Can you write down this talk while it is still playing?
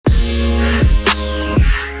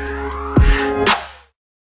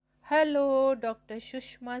Hello, Dr.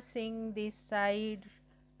 Shushma Singh this side.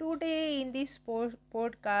 Today in this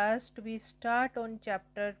podcast we start on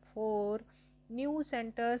chapter 4, New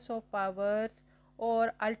Centers of Powers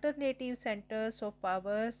or Alternative Centers of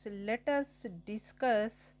Powers. Let us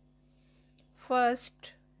discuss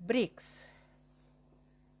first BRICS.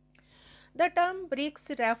 The term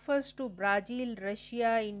BRICS refers to Brazil,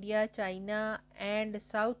 Russia, India, China and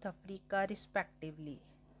South Africa respectively.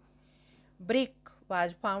 BRIC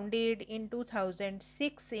was founded in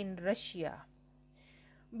 2006 in Russia.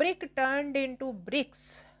 BRIC turned into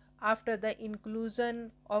BRICS after the inclusion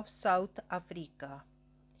of South Africa.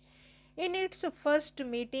 In its first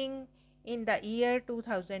meeting in the year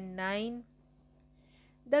 2009,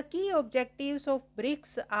 the key objectives of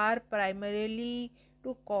BRICS are primarily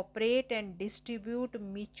to cooperate and distribute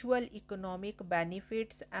mutual economic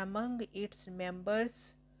benefits among its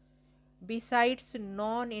members, besides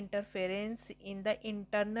non-interference in the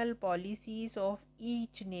internal policies of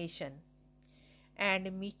each nation,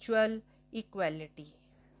 and mutual equality.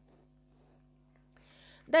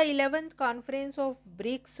 The 11th conference of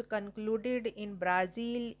BRICS concluded in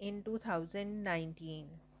Brazil in 2019,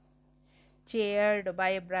 chaired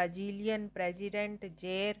by Brazilian President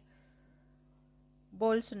Jair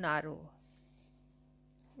Bolsonaro.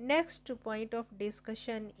 Next point of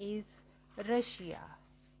discussion is Russia.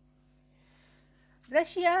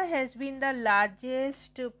 Russia has been the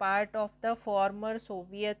largest part of the former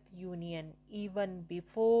Soviet Union even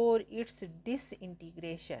before its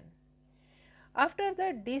disintegration. After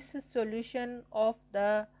the dissolution of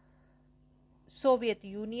the Soviet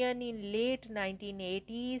Union in late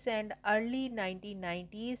 1980s and early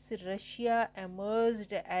 1990s, Russia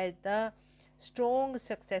emerged as the strong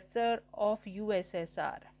successor of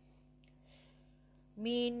USSR,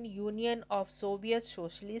 mean Union of Soviet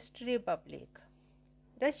Socialist Republic.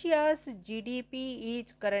 Russia's GDP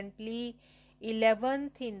is currently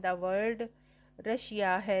 11th in the world.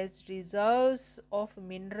 Russia has reserves of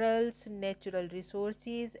minerals, natural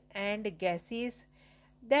resources, and gases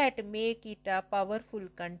that make it a powerful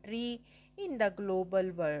country in the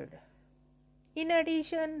global world. In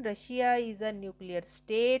addition, Russia is a nuclear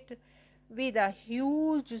state with a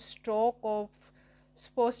huge stock of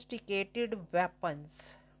sophisticated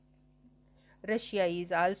weapons. Russia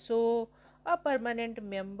is also a permanent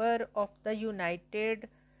member of the United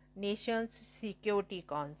Nations Security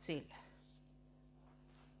Council.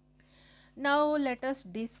 Now let us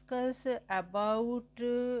discuss about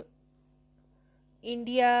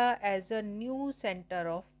India as a new center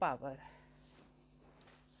of power.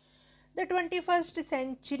 The 21st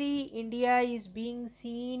century India is being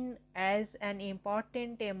seen as an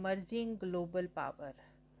important emerging global power.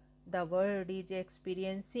 The world is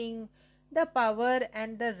experiencing the power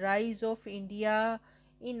and the rise of India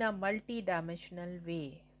in a multidimensional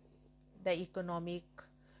way. The economic,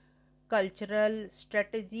 cultural,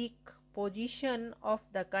 strategic position of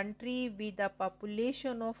the country with a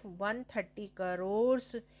population of 130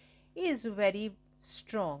 crores is very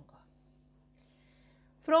strong.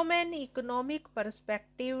 From an economic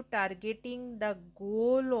perspective, targeting the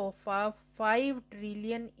goal of a $5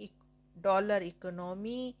 trillion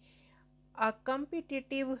economy, a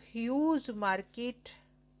competitive huge market,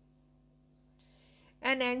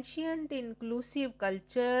 an ancient inclusive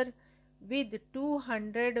culture with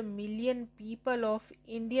 200 million people of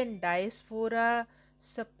Indian diaspora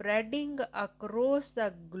spreading across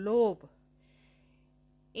the globe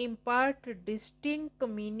impart distinct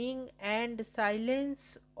meaning and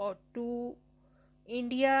silence to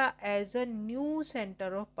India as a new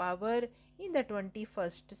center of power in the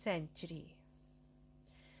 21st century.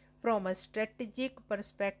 From a strategic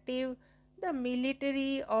perspective, the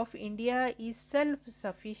military of India is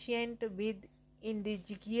self-sufficient with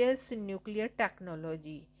indigenous nuclear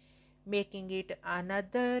technology, making it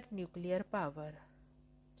another nuclear power.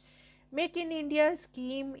 Make in India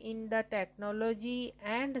scheme in the technology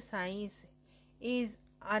and science is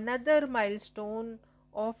another milestone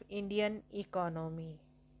of Indian economy.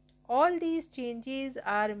 All these changes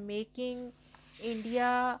are making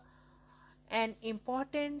India an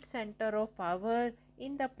important center of power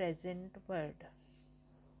in the present world.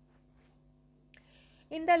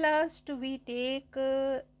 In the last, we take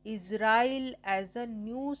Israel as a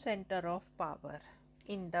new center of power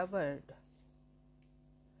in the world.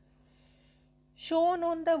 Shown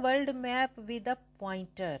on the world map with a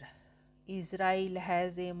pointer, Israel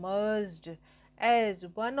has emerged as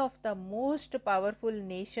one of the most powerful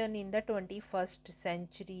nations in the 21st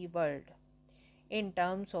century world in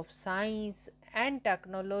terms of science and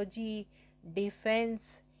technology,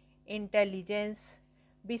 defense, intelligence,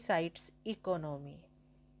 besides economy.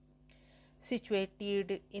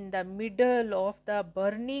 situated in the middle of the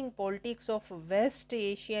burning politics of West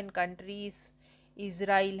Asian countries,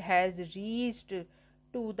 Israel has reached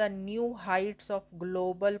to the new heights of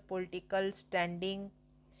global political standing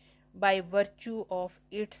by virtue of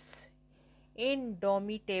its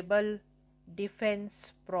indomitable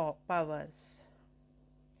defense powers,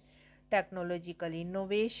 technological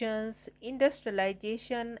innovations,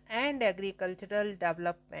 industrialization, and agricultural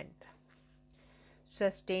development.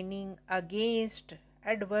 Sustaining against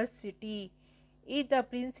adversity is the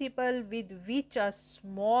principle with which a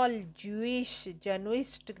small Jewish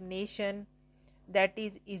Zionist nation, that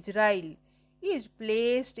is Israel, is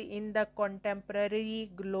placed in the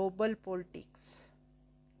contemporary global politics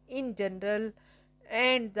in general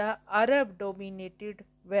and the Arab dominated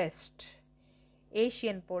West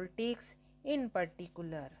Asian politics in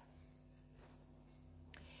particular.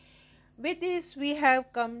 With this, we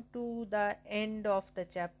have come to the end of the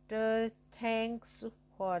chapter. Thanks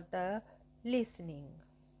for the listening.